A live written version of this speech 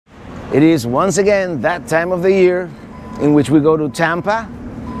It is once again that time of the year in which we go to Tampa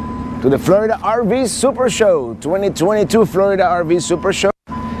to the Florida RV Super Show, 2022 Florida RV Super Show.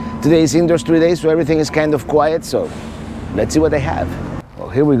 Today is industry day, so everything is kind of quiet, so let's see what they have. Well,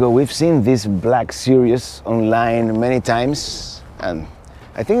 here we go. We've seen this black Series online many times, and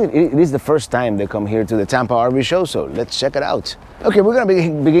I think it is the first time they come here to the Tampa RV Show, so let's check it out. Okay, we're gonna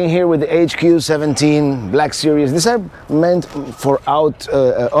begin here with the HQ17 Black Series. These are meant for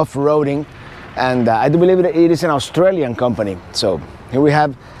off-roading, and I do believe it is an Australian company. So here we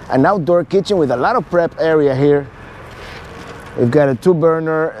have an outdoor kitchen with a lot of prep area here. We've got a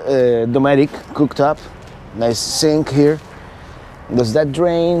 2-burner Dometic cooktop, nice sink here. Does that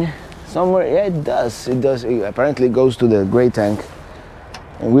drain somewhere? Yeah, it does. It does. It apparently goes to the gray tank.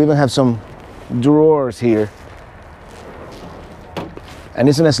 And we even have some drawers here. And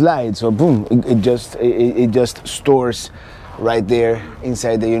it's on a slide, so boom, it just stores right there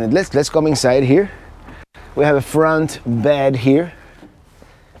inside the unit. Let's come inside here. We have a front bed here.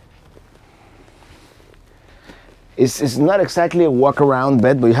 It's not exactly a walk-around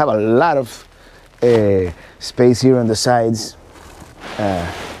bed, but you have a lot of space here on the sides.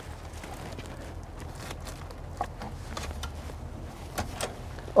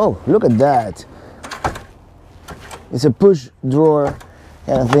 Oh, look at that. It's a push drawer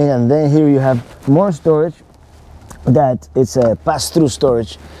kind of thing, and then here you have more storage. That it's a pass-through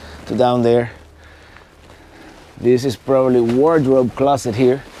storage to down there. This is probably wardrobe closet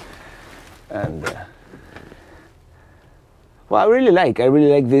here, and well, I really like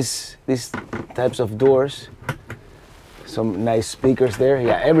these types of doors. Some nice speakers there.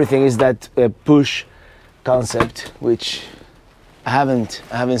 Yeah, everything is that push concept, which I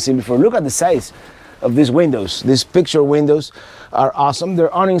haven't seen before. Look at the size of these windows. These picture windows are awesome.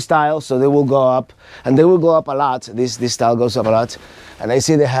 They're awning style, so they will go up, and they will go up a lot. This style goes up a lot. And I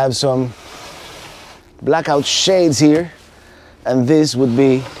see they have some blackout shades here, and this would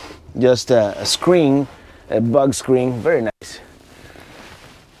be just a screen, a bug screen. Very nice.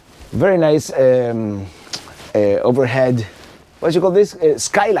 Very nice overhead, what do you call this?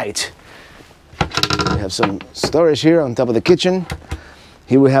 Skylight. We have some storage here on top of the kitchen.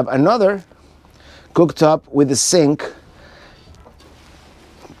 Here we have another cooktop with a sink,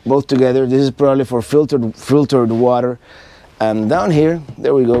 both together. This is probably for filtered water. And down here,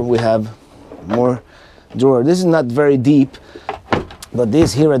 there we go, we have more drawer. This is not very deep, but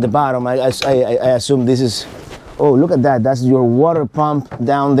this here at the bottom, I assume this is, oh, look at that. That's your water pump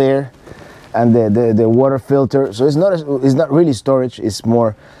down there, and the water filter. So it's not really storage. It's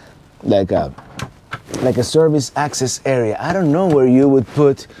more like a service access area. I don't know where you would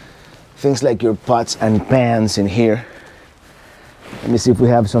put things like your pots and pans in here. Let me see if we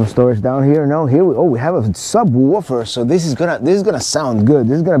have some storage down here. No, here we have a subwoofer. So this is gonna sound good.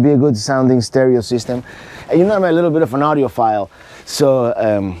 This is gonna be a good sounding stereo system. And you know I'm a little bit of an audiophile, so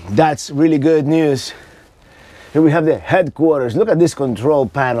that's really good news. Here we have the headquarters. Look at this control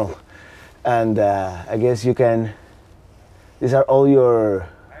panel, and I guess you can. These are all your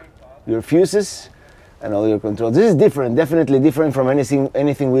fuses and all your controls. This is different, definitely different from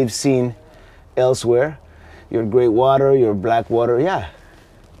anything we've seen elsewhere. Your gray water, your black water, yeah.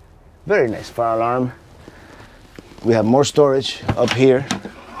 Very nice. Fire alarm. We have more storage up here.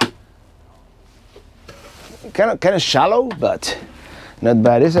 Kind of shallow, but not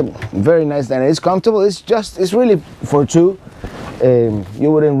bad. It's a very nice, and it's comfortable. It's really for two. You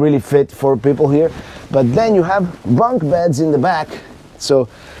wouldn't really fit 4 people here, but then you have bunk beds in the back. So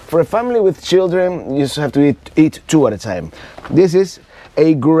for a family with children, you just have to eat 2 at a time. This is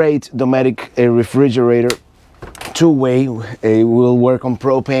a great Dometic refrigerator, 2-way. It will work on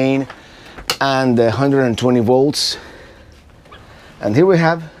propane and 120 volts. And here we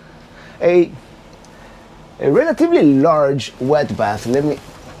have a relatively large wet bath. Let me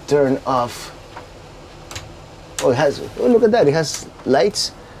turn off. Oh, look at that. It has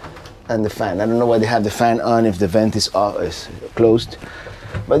lights and the fan. I don't know why they have the fan on if the vent is closed.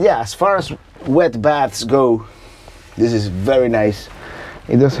 But yeah, as far as wet baths go, this is very nice.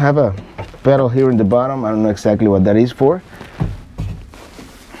 It does have a pedal here in the bottom. I don't know exactly what that is for.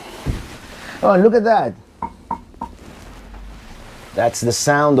 Oh, look at that. That's the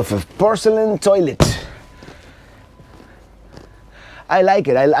sound of a porcelain toilet. I like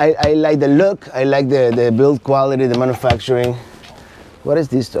it. I like the look. I like the build quality, the manufacturing. What is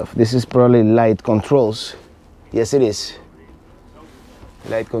this stuff? This is probably light controls. Yes, it is.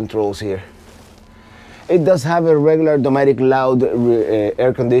 Light controls here. It does have a regular Dometic loud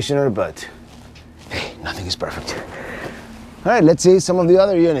air conditioner, but hey, nothing is perfect. All right, let's see some of the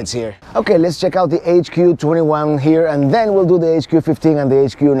other units here. Okay, let's check out the HQ21 here, and then we'll do the HQ15 and the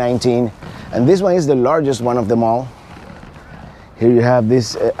HQ19. And this one is the largest one of them all. Here you have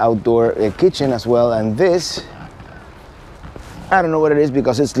this outdoor kitchen as well, and this, I don't know what it is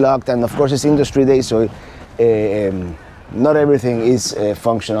because it's locked, and of course it's industry day, so not everything is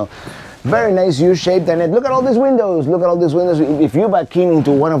functional. Very nice U-shaped, and look at all these windows. Look at all these windows. If you back in into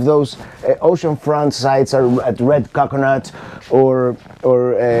one of those oceanfront sites at Red Coconut or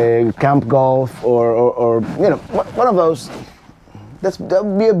Camp Golf or you know, one of those, that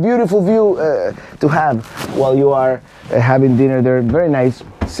would be a beautiful view to have while you are having dinner there. Very nice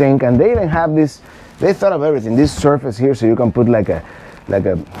sink, and they even have this. They thought of everything. This surface here, so you can put like a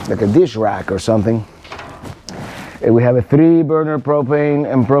dish rack or something. We have a 3-burner propane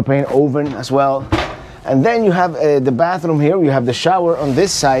and propane oven as well. And then you have the bathroom here. You have the shower on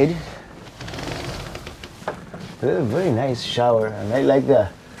this side. A very nice shower, and I like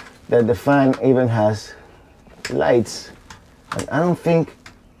that the fan even has lights. And I don't think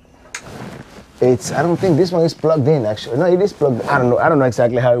this one is plugged in actually. No, it is plugged in. I don't know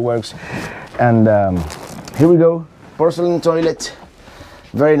exactly how it works. And here we go. Porcelain toilet.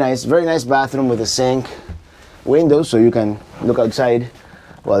 Very nice bathroom with a sink. Windows so you can look outside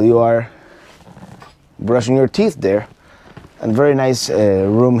while you are brushing your teeth there, and very nice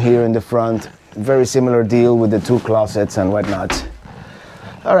room here in the front. Very similar deal with the 2 closets and whatnot.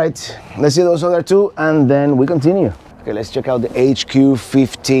 All right, let's see those other 2 and then we continue. Okay, let's check out the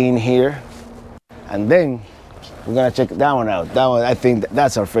HQ15 here, and then we're gonna check that one out. That one, I think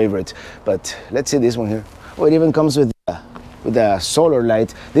that's our favorite, but let's see this one here. Oh, it even comes with a solar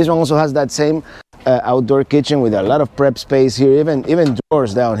light. This one also has that same outdoor kitchen with a lot of prep space here, even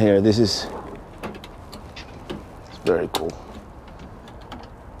drawers down here. This is very cool.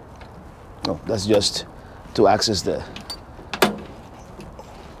 Oh, that's just to access the.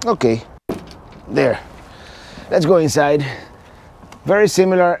 Okay, there. Let's go inside. Very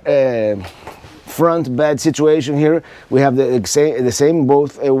similar front bed situation here. We have the same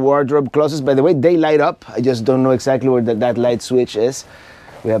both wardrobe closets. By the way, they light up. I just don't know exactly where that light switch is.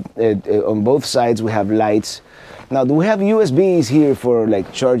 We have on both sides we have lights. Now, do we have USBs here for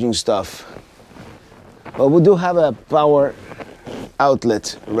like charging stuff? Well, we do have a power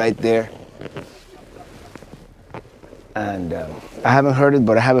outlet right there, and I haven't heard it,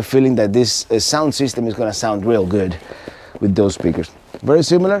 but I have a feeling that this sound system is gonna sound real good with those speakers. Very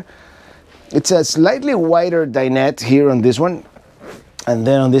similar. It's a slightly wider dinette here on this one, and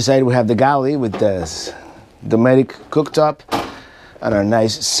then on this side we have the galley with the Dometic cooktop. And a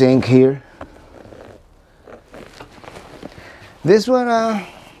nice sink here. This one,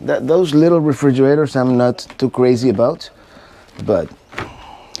 those little refrigerators I'm not too crazy about, but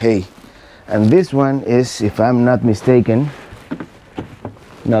hey. And this one is, if I'm not mistaken,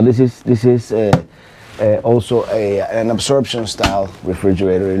 now this is also an absorption style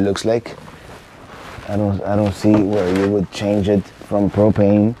refrigerator. It looks like. I don't see where you would change it from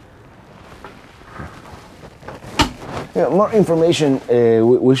propane. Yeah, more information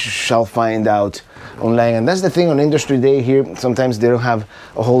we shall find out online, and that's the thing on Industry Day here. Sometimes they don't have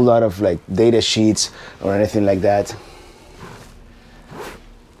a whole lot of like data sheets or anything like that.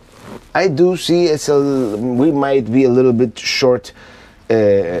 I do see we might be a little bit short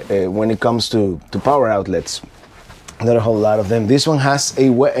when it comes to power outlets. Not a whole lot of them. This one has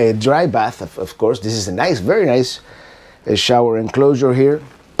a dry bath, of course. This is a nice, very nice shower enclosure here.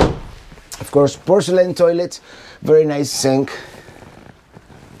 Of course, porcelain toilet. Very nice sink.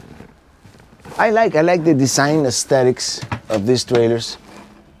 I like the design aesthetics of these trailers.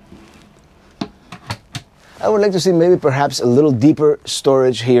 I would like to see maybe perhaps a little deeper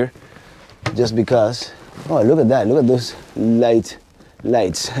storage here, just because. Oh, look at that! Look at those lights.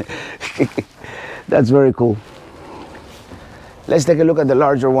 That's very cool. Let's take a look at the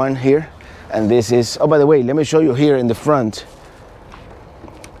larger one here, and this is. Oh, by the way, let me show you here in the front.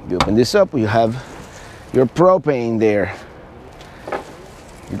 You open this up, you have your propane there.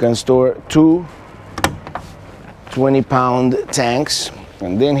 You can store 2 20-pound tanks,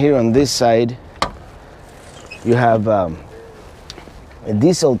 and then here on this side you have a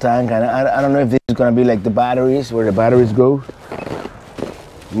diesel tank, and I don't know if this is going to be like the batteries, where the batteries go.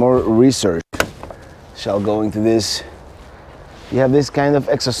 More research shall go into this. You have this kind of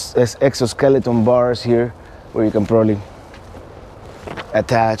exoskeleton bars here where you can probably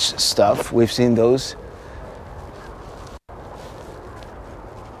attach stuff. We've seen those.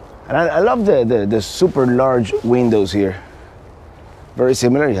 And I love the super large windows here. Very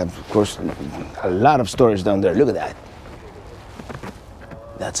similar. You have, of course, a lot of storage down there. Look at that.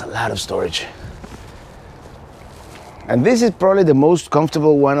 That's a lot of storage. And this is probably the most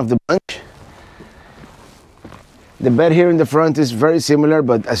comfortable one of the bunch. The bed here in the front is very similar,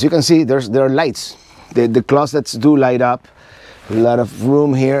 but as you can see, there are lights. The closets do light up. A lot of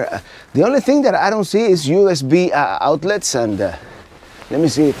room here. The only thing that I don't see is USB outlets, and let me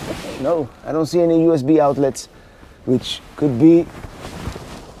see. No, I don't see any USB outlets, which could be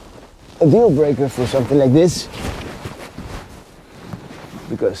a deal breaker for something like this,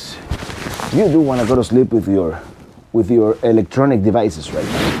 because you do want to go to sleep with your electronic devices right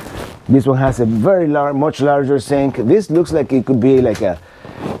now. This one has a very much larger sink. This looks like it could be like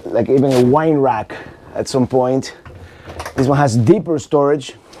even a wine rack at some point. This one has deeper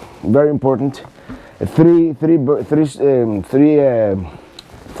storage, very important. A three burner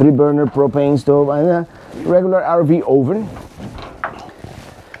propane stove and a regular RV oven.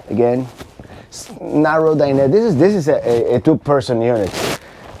 Again, narrow dinette. This is a two-person unit.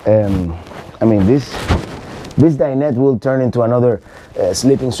 I mean, this dinette will turn into another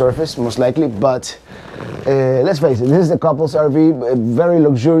sleeping surface most likely, but let's face it, this is the couple's RV, very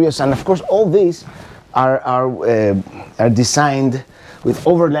luxurious, and of course all these are designed with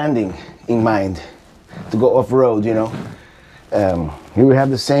overlanding in mind, to go off-road, you know. Here we have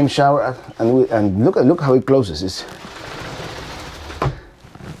the same shower, and look how it closes.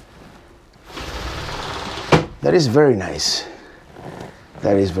 That is very nice.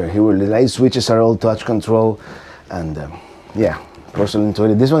 That is very. Here the light switches are all touch control, and yeah, porcelain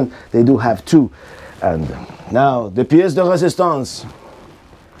toilet. This one they do have two, and now the pièce de résistance.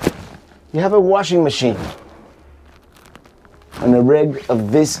 You have a washing machine on a rig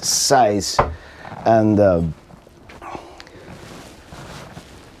of this size, and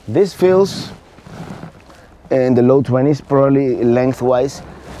this feels in the low 20s, probably lengthwise,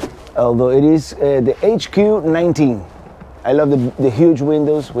 although it is the HQ19. I love the huge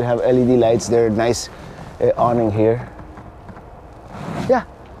windows. We have LED lights there, nice awning here. Yeah,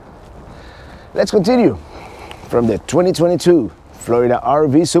 let's continue from the 2022 Florida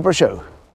RV Super Show.